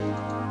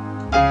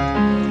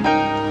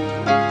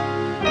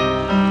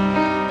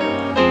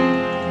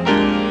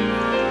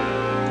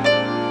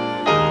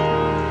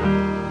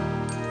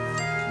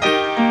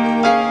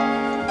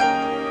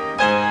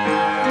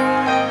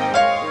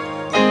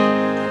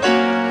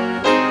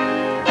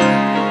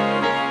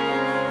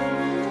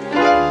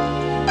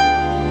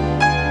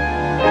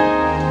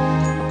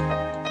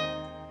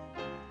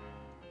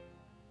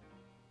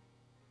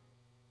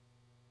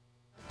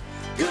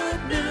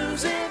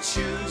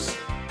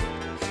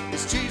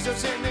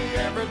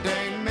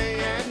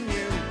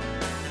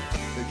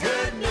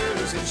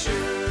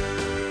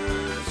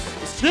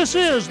This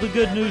is the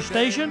Good News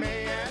Station,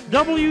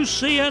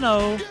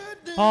 WCNO,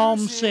 Palm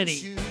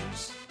City.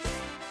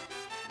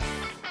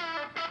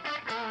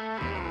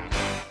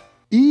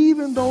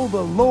 Even though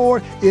the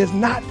Lord is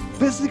not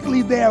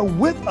physically there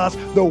with us,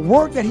 the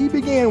work that He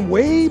began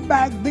way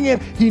back then,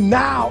 He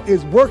now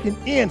is working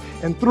in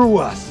and through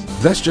us.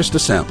 That's just a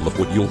sample of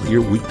what you'll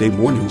hear weekday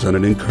mornings on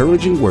An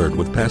Encouraging Word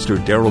with Pastor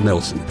Darrell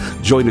Nelson.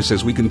 Join us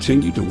as we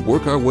continue to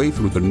work our way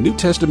through the New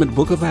Testament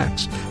book of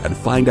Acts and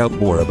find out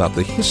more about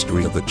the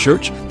history of the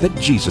church that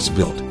Jesus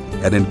built.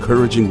 An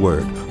Encouraging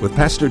Word with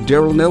Pastor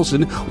Darrell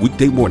Nelson,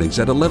 weekday mornings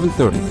at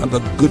 11:30 on the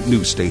Good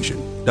News Station,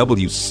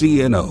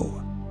 WCNO.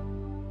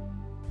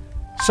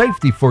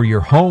 Safety for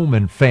your home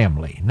and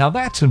family. Now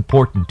that's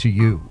important to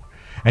you.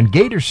 And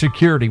Gator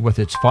Security with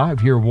its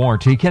 5-year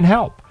warranty can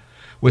help.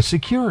 With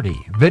security,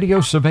 video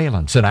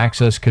surveillance, and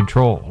access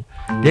control,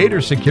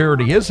 Gator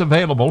Security is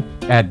available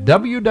at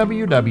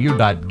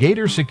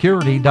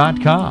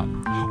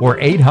www.gatorsecurity.com or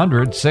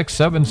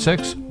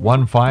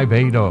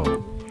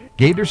 800-676-1580.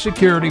 Gator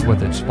Security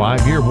with its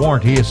 5-year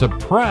warranty is a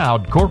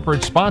proud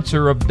corporate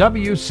sponsor of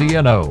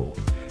WCNO.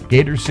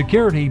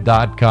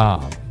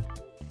 Gatorsecurity.com.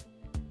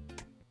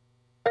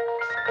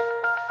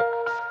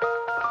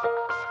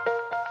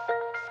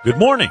 Good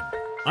morning.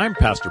 I'm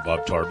Pastor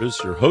Bob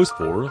Tarbus, your host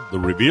for the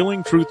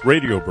Revealing Truth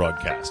radio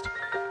broadcast.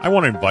 I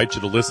want to invite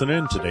you to listen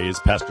in today as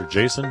Pastor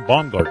Jason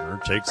Baumgartner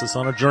takes us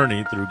on a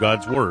journey through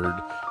God's Word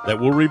that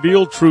will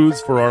reveal truths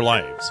for our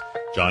lives.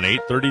 John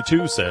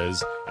 8:32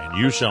 says, "And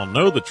you shall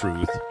know the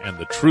truth, and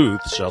the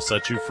truth shall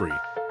set you free."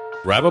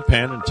 Grab a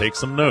pen and take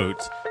some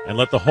notes, and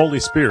let the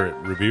Holy Spirit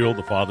reveal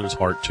the Father's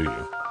heart to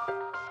you.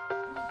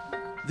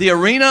 The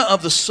arena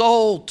of the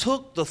soul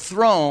took the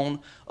throne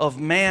of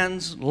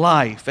man's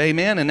life.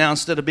 Amen. And now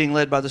instead of being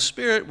led by the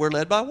Spirit, we're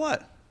led by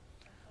what?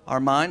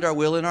 Our mind, our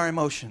will, and our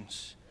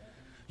emotions.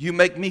 You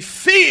make me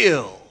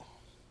feel.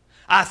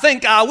 I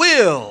think I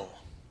will.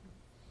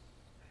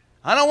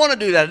 I don't want to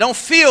do that. I don't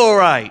feel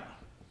right.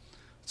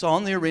 It's all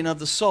in the arena of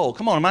the soul.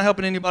 Come on, am I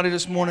helping anybody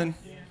this morning?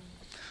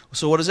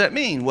 So what does that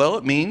mean? Well,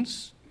 it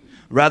means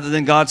rather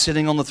than God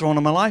sitting on the throne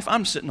of my life,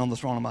 I'm sitting on the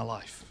throne of my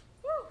life.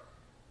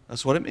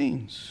 That's what it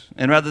means.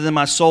 And rather than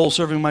my soul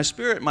serving my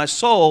spirit, my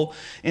soul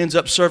ends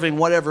up serving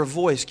whatever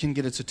voice can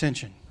get its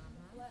attention.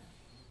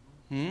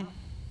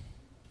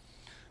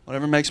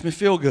 Whatever makes me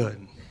feel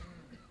good.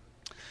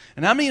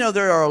 And how many know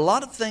there are a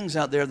lot of things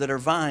out there that are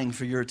vying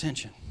for your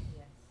attention?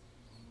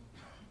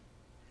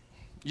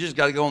 You just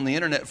got to go on the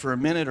internet for a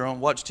minute or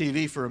watch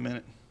TV for a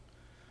minute.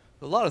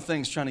 A lot of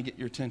things trying to get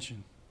your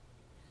attention.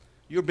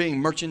 You're being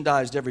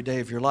merchandised every day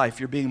of your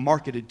life. You're being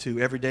marketed to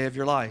every day of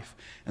your life.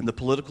 And the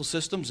political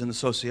systems and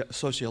the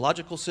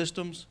sociological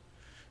systems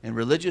and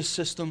religious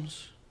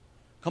systems.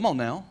 Come on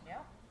now. Yeah.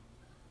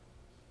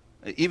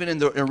 Even in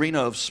the arena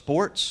of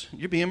sports,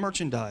 you're being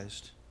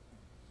merchandised.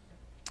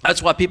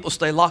 That's why people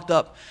stay locked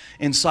up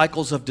in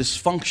cycles of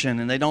dysfunction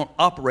and they don't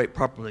operate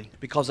properly,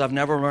 because I've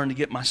never learned to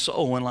get my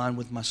soul in line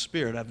with my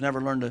spirit. I've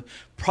never learned to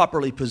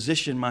properly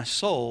position my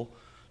soul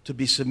to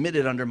be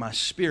submitted under my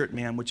spirit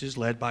man, which is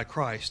led by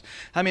Christ.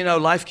 How many know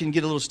life can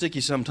get a little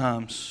sticky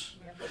sometimes?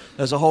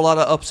 There's a whole lot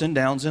of ups and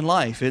downs in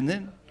life, isn't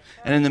it?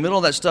 And in the middle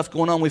of that stuff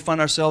going on, we find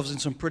ourselves in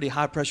some pretty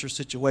high-pressure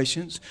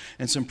situations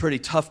and some pretty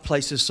tough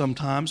places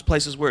sometimes,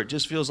 places where it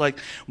just feels like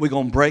we're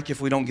going to break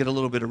if we don't get a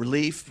little bit of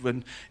relief.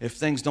 When if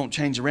things don't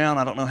change around,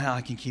 I don't know how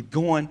I can keep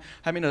going.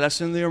 How many know that's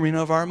in the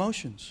arena of our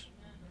emotions?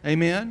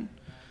 Amen?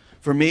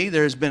 For me,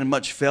 there's been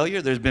much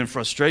failure. There's been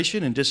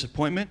frustration and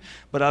disappointment.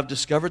 But I've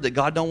discovered that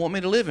God don't want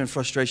me to live in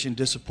frustration,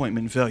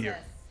 disappointment, and failure.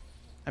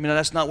 I mean,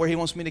 that's not where He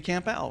wants me to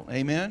camp out.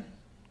 Amen?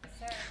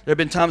 There have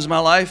been times in my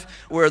life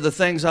where the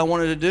things I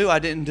wanted to do, I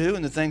didn't do.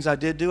 And the things I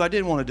did do, I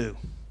didn't want to do.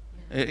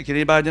 Can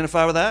anybody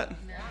identify with that?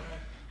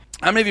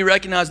 How many of you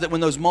recognize that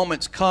when those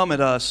moments come at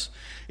us,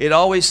 it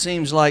always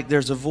seems like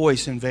there's a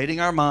voice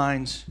invading our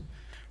minds,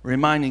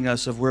 reminding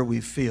us of where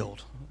we've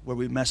failed, where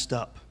we messed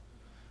up,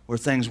 where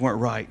things weren't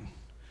right.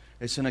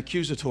 It's an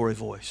accusatory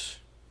voice.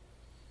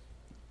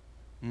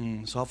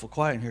 It's awful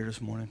quiet in here this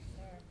morning.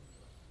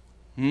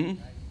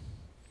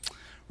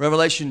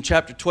 Revelation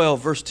chapter 12,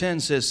 verse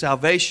 10 says,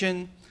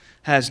 "Salvation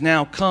has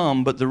now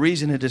come, but the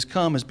reason it has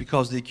come is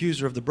because the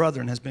accuser of the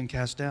brethren has been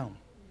cast down."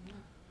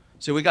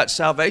 So we got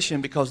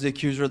salvation because the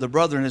accuser of the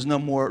brethren is no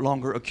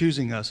longer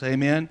accusing us.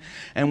 Amen?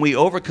 And we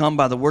overcome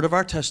by the word of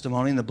our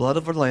testimony and the blood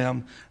of the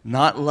Lamb,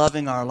 not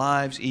loving our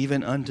lives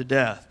even unto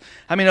death.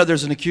 How many know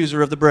there's an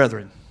accuser of the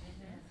brethren?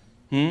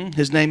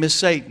 His name is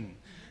Satan.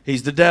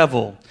 He's the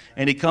devil,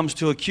 and he comes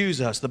to accuse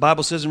us. The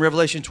Bible says in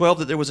Revelation 12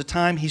 that there was a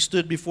time he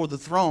stood before the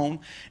throne,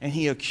 and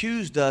he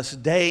accused us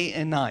day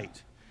and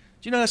night.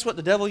 Do you know that's what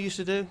the devil used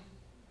to do?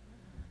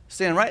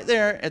 Stand right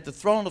there at the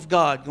throne of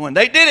God going,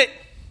 they did it.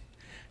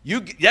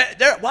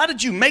 Why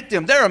did you make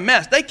them? They're a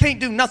mess. They can't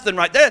do nothing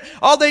right.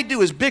 All they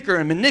do is bicker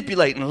and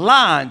manipulate and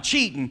lie and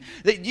cheat. And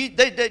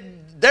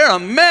they're a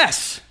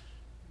mess.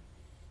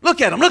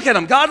 Look at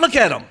them, God, look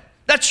at them.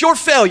 That's your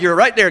failure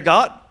right there,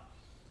 God.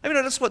 I mean,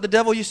 that's what the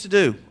devil used to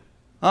do.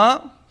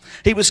 Huh?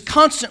 He was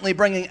constantly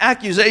bringing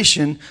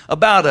accusation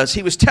about us.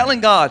 He was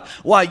telling God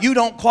why you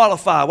don't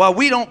qualify, why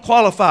we don't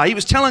qualify. He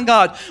was telling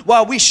God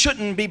why we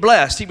shouldn't be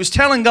blessed. He was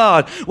telling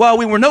God why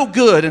we were no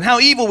good and how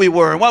evil we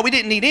were and why we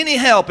didn't need any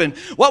help and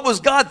what was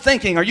God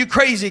thinking? Are you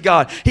crazy,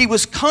 God? He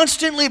was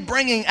constantly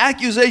bringing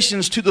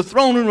accusations to the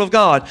throne room of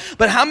God.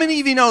 But how many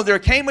of you know there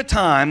came a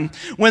time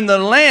when the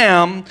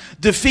Lamb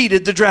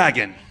defeated the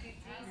dragon?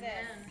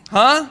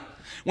 Huh?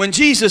 When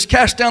Jesus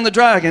cast down the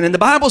dragon. And the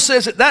Bible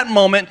says at that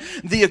moment,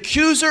 the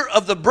accuser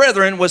of the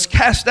brethren was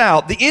cast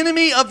out. The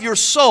enemy of your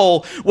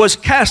soul was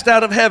cast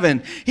out of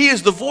heaven. He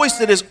is the voice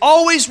that is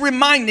always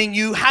reminding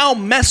you how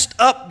messed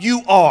up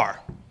you are.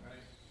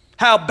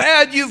 How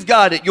bad you've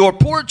got it. Your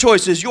poor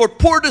choices, your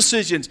poor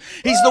decisions.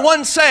 He's the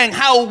one saying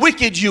how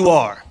wicked you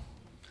are.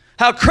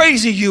 How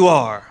crazy you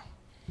are.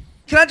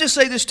 Can I just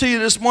say this to you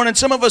this morning?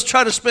 Some of us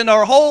try to spend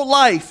our whole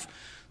life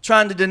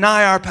trying to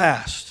deny our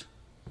past.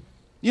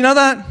 You know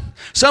that?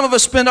 Some of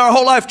us spend our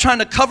whole life trying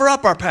to cover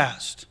up our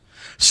past.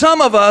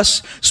 Some of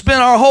us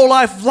spend our whole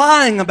life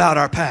lying about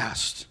our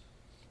past.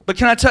 But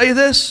can I tell you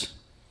this?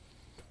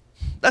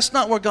 That's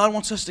not where God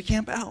wants us to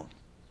camp out.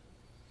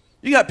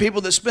 You got people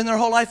that spend their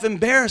whole life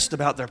embarrassed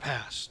about their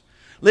past,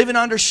 living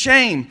under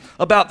shame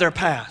about their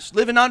past,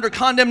 living under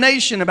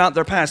condemnation about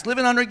their past,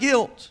 living under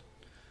guilt.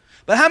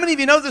 But how many of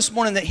you know this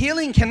morning that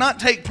healing cannot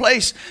take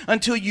place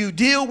until you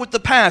deal with the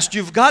past?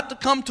 You've got to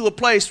come to a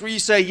place where you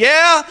say,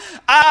 yeah,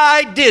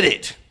 I did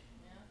it.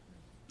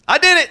 I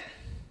did it.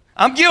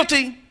 I'm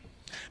guilty.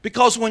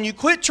 Because when you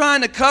quit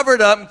trying to cover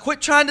it up and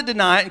quit trying to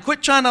deny it and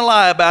quit trying to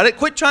lie about it,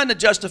 quit trying to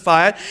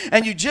justify it,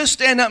 and you just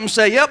stand up and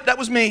say, yep, that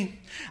was me.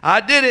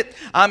 I did it.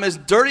 I'm as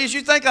dirty as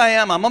you think I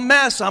am. I'm a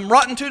mess. I'm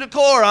rotten to the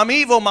core. I'm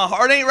evil. My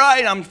heart ain't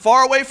right. I'm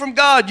far away from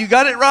God. You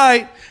got it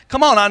right.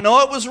 Come on, I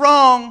know it was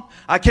wrong.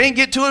 I can't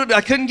get to it.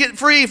 I couldn't get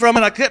free from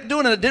it. I kept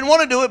doing it. I didn't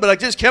want to do it, but I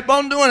just kept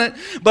on doing it.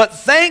 But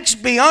thanks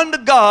be unto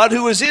God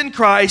who is in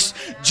Christ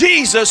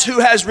Jesus, who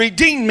has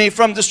redeemed me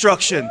from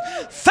destruction.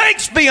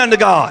 Thanks be unto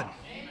God.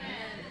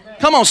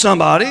 Come on,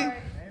 somebody.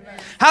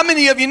 How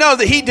many of you know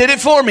that He did it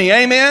for me?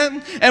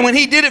 Amen. And when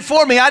He did it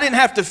for me, I didn't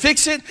have to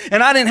fix it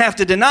and I didn't have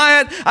to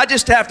deny it. I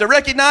just have to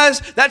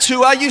recognize that's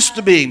who I used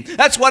to be.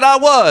 That's what I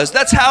was.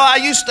 That's how I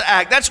used to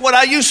act. That's what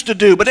I used to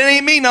do. But it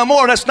ain't me no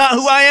more. That's not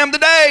who I am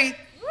today.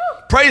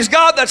 Praise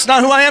God, that's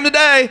not who I am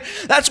today.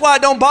 That's why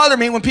it don't bother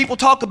me when people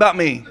talk about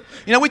me.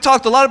 You know, we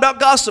talked a lot about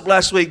gossip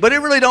last week, but it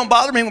really don't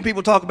bother me when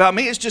people talk about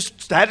me. It's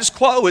just status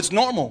quo. It's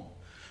normal.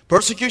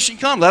 Persecution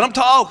come. Let them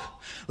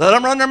talk. Let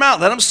them run their mouth.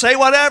 Let them say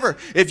whatever.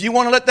 If you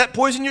want to let that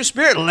poison your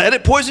spirit, let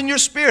it poison your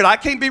spirit. I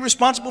can't be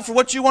responsible for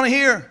what you want to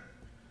hear.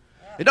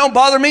 It don't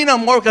bother me no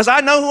more because I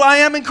know who I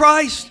am in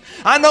Christ.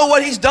 I know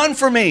what He's done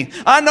for me.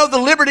 I know the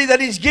liberty that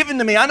He's given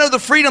to me. I know the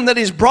freedom that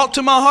He's brought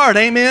to my heart.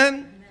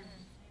 Amen.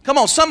 Come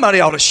on,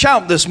 somebody ought to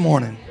shout this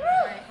morning.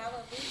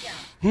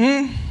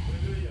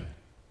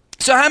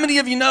 So how many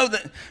of you know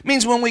that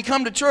means when we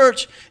come to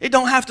church, it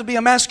don't have to be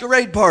a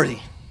masquerade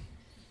party.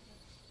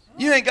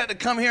 You ain't got to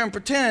come here and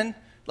pretend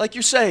like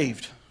you're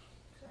saved.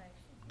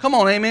 Come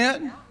on,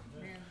 amen?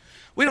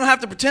 We don't have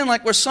to pretend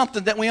like we're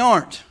something that we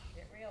aren't.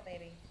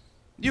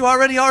 You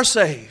already are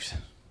saved.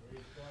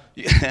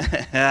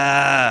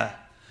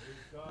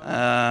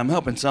 I'm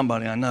helping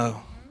somebody, I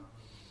know.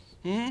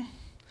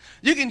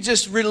 You can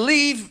just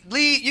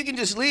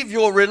leave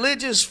your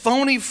religious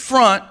phony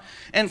front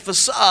and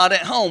facade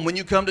at home when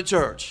you come to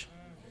church.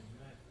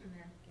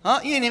 Huh?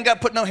 You ain't even got to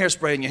put no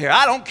hairspray in your hair.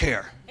 I don't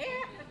care.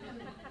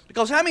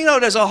 Because how many know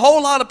there's a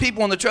whole lot of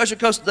people on the Treasure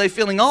Coast today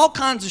feeling all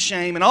kinds of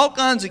shame and all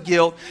kinds of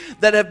guilt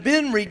that have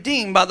been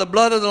redeemed by the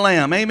blood of the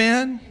Lamb.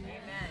 Amen?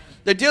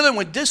 They're dealing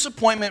with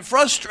disappointment,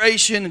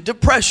 frustration, and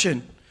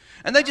depression.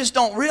 And they just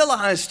don't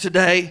realize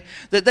today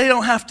that they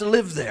don't have to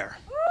live there.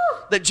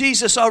 That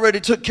Jesus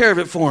already took care of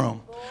it for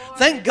them.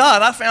 Thank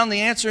God I found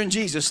the answer in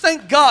Jesus.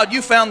 Thank God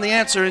you found the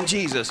answer in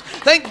Jesus.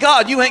 Thank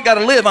God you ain't got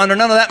to live under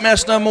none of that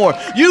mess no more.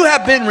 You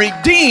have been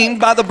redeemed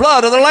by the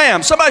blood of the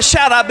Lamb. Somebody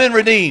shout, I've been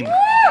redeemed.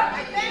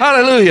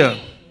 Hallelujah.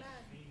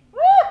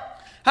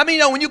 How many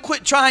know when you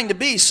quit trying to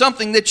be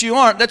something that you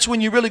aren't, that's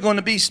when you're really going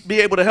to be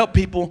able to help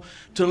people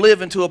to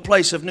live into a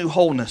place of new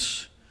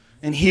wholeness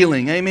and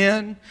healing.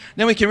 Amen?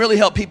 Then we can really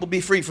help people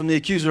be free from the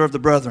accuser of the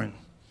brethren.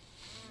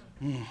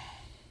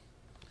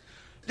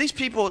 These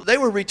people, they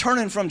were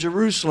returning from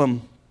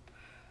Jerusalem,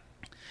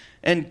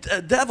 and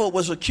the devil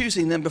was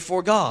accusing them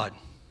before God.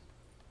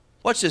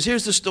 Watch this.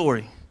 Here's the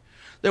story.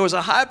 There was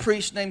a high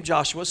priest named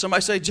Joshua.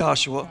 Somebody say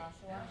Joshua.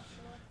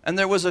 And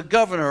there was a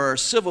governor or a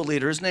civil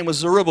leader. His name was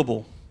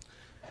Zerubbabel.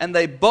 And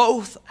they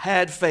both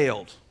had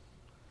failed.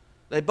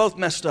 They both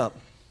messed up.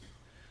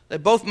 They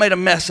both made a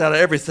mess out of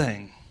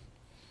everything.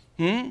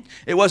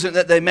 It wasn't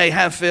that they may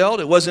have failed.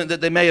 It wasn't that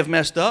they may have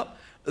messed up.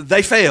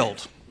 They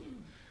failed.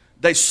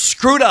 They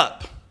screwed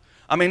up.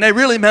 I mean, they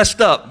really messed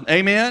up.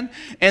 Amen?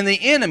 And the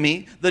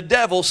enemy, the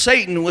devil,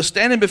 Satan, was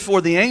standing before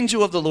the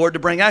angel of the Lord to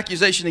bring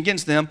accusation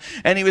against them.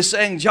 And he was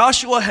saying,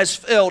 Joshua has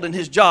failed in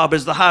his job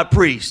as the high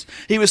priest.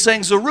 He was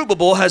saying,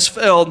 Zerubbabel has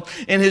failed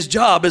in his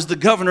job as the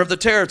governor of the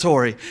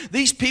territory.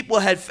 These people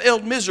had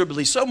failed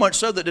miserably, so much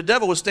so that the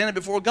devil was standing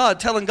before God,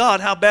 telling God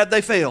how bad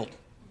they failed.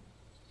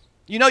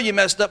 You know you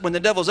messed up when the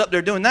devil's up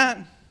there doing that.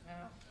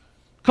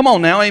 Come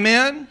on now,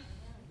 amen?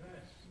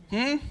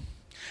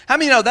 How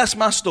many know that's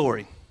my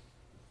story?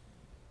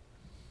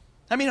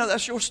 How many know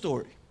that's your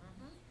story?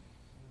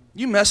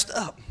 You messed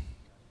up.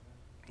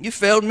 You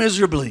failed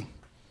miserably.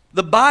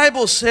 The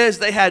Bible says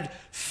they had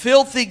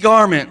filthy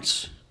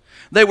garments.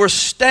 They were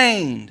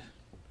stained.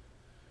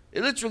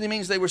 It literally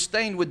means they were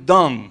stained with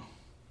dung.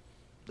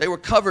 They were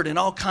covered in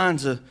all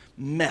kinds of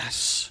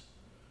mess.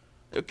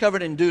 They were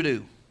covered in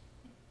doo-doo.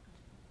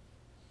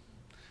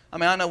 I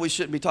mean, I know we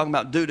shouldn't be talking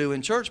about doo-doo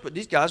in church, but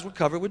these guys were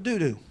covered with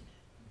doo-doo.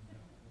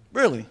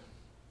 Really.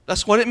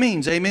 That's what it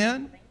means,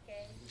 amen?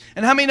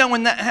 And how many know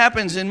when that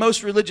happens in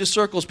most religious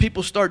circles,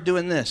 people start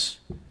doing this?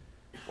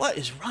 What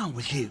is wrong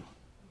with you?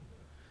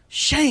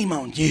 Shame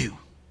on you.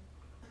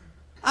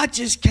 I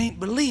just can't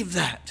believe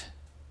that.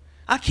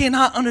 I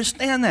cannot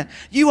understand that.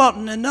 You ought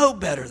to know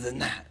better than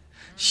that.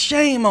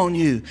 Shame on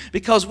you.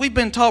 Because we've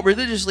been taught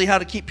religiously how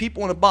to keep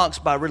people in a box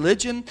by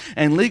religion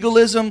and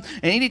legalism.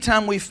 And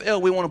anytime we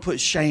fail, we want to put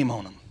shame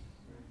on them.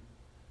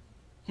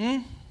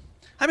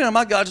 How many know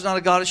my God's not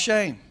a God of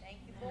shame? Thank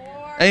you,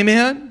 Lord.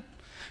 Amen?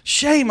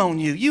 Shame on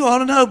you. You ought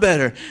to know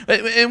better.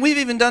 And we've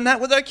even done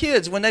that with our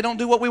kids when they don't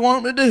do what we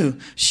want them to do.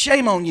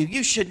 Shame on you.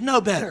 You should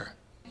know better.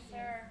 Yes,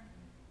 sir.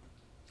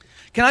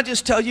 Can I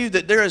just tell you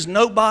that there is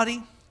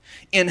nobody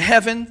in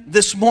heaven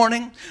this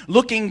morning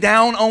looking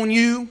down on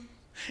you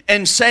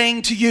and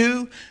saying to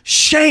you,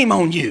 shame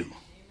on you.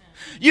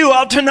 You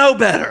ought to know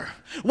better.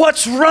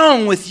 What's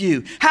wrong with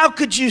you? How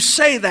could you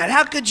say that?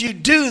 How could you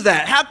do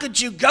that? How could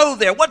you go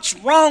there? What's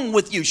wrong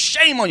with you?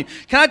 Shame on you.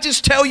 Can I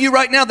just tell you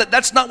right now that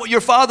that's not what your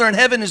Father in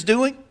heaven is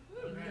doing?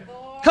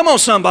 Come on,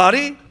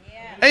 somebody.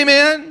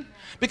 Amen.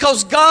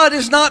 Because God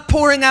is not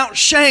pouring out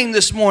shame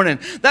this morning.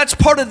 That's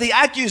part of the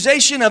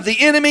accusation of the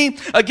enemy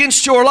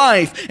against your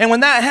life. And when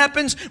that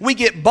happens, we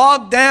get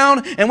bogged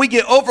down and we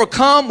get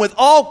overcome with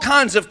all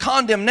kinds of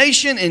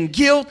condemnation and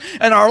guilt.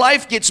 And our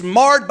life gets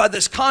marred by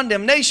this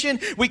condemnation.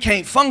 We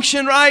can't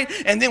function right.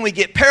 And then we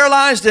get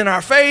paralyzed in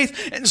our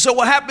faith. And so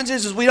what happens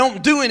is we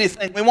don't do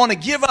anything. We want to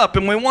give up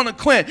and we want to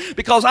quit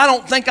because I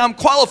don't think I'm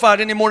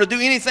qualified anymore to do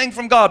anything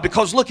from God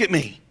because look at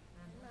me.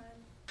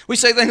 We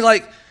say things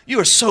like, you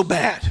are so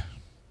bad.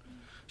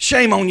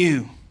 Shame on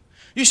you.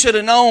 You should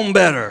have known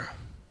better.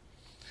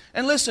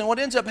 And listen, what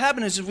ends up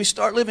happening is we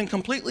start living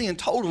completely and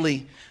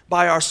totally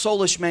by our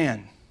soulish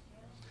man.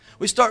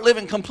 We start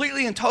living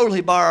completely and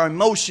totally by our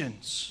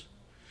emotions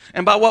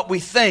and by what we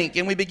think.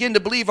 And we begin to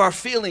believe our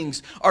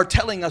feelings are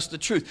telling us the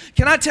truth.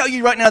 Can I tell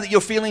you right now that your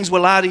feelings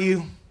will lie to you?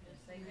 Yes,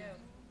 they do.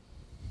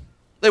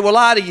 They will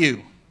lie to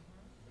you.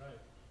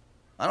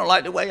 I don't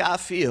like the way I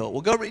feel.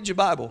 Well, go read your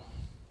Bible.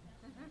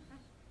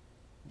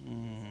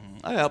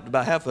 I helped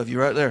about half of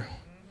you right there.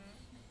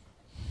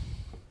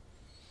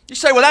 You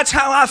say, well, that's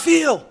how I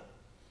feel.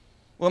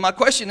 Well, my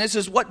question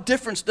is what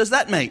difference does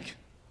that make?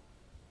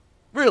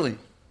 Really?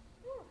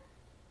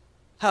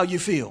 How you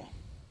feel.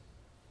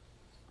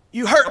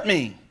 You hurt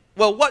me.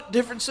 Well, what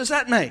difference does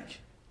that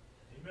make?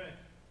 Amen.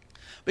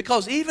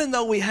 Because even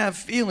though we have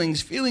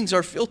feelings, feelings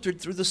are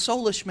filtered through the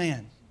soulish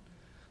man.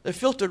 They're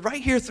filtered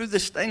right here through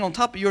this thing on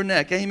top of your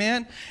neck.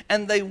 Amen?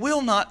 And they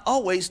will not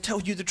always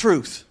tell you the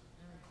truth.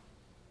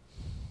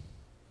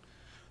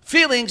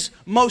 Feelings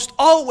most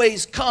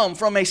always come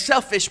from a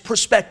selfish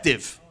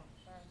perspective.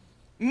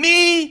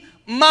 Me,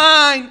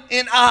 mine,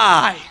 and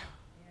I.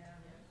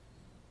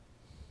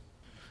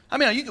 I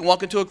mean, you can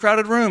walk into a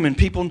crowded room and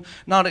people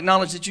not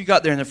acknowledge that you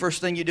got there, and the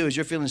first thing you do is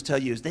your feelings tell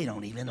you is they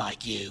don't even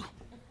like you.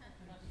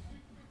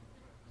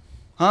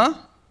 Huh?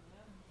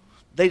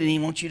 They didn't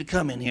even want you to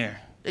come in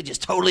here. They're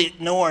just totally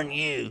ignoring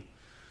you.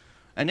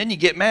 And then you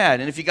get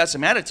mad, and if you got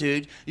some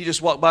attitude, you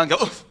just walk by and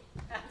go,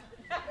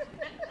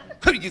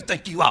 who do you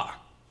think you are?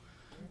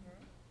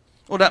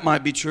 Well, that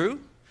might be true,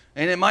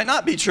 and it might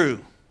not be true.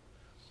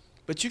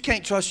 But you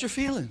can't trust your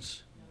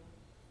feelings.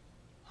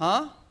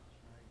 Huh?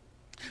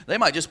 They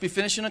might just be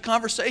finishing a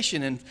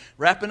conversation and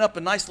wrapping up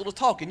a nice little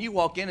talk, and you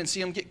walk in and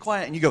see them get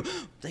quiet, and you go,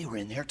 they were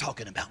in there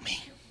talking about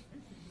me.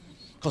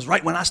 Because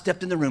right when I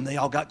stepped in the room, they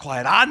all got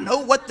quiet. I know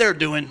what they're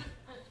doing,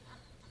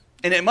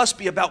 and it must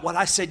be about what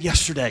I said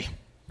yesterday.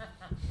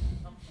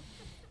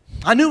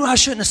 I knew I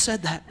shouldn't have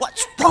said that.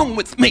 What's wrong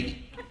with me?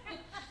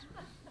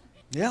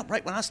 Yeah,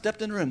 right when I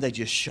stepped in the room, they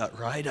just shut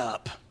right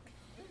up.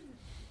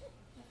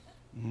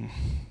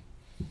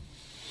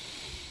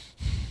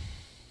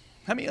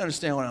 How many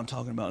understand what I'm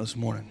talking about this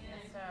morning?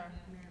 Yes, sir.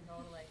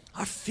 Totally.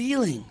 Our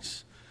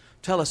feelings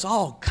tell us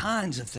all kinds of things.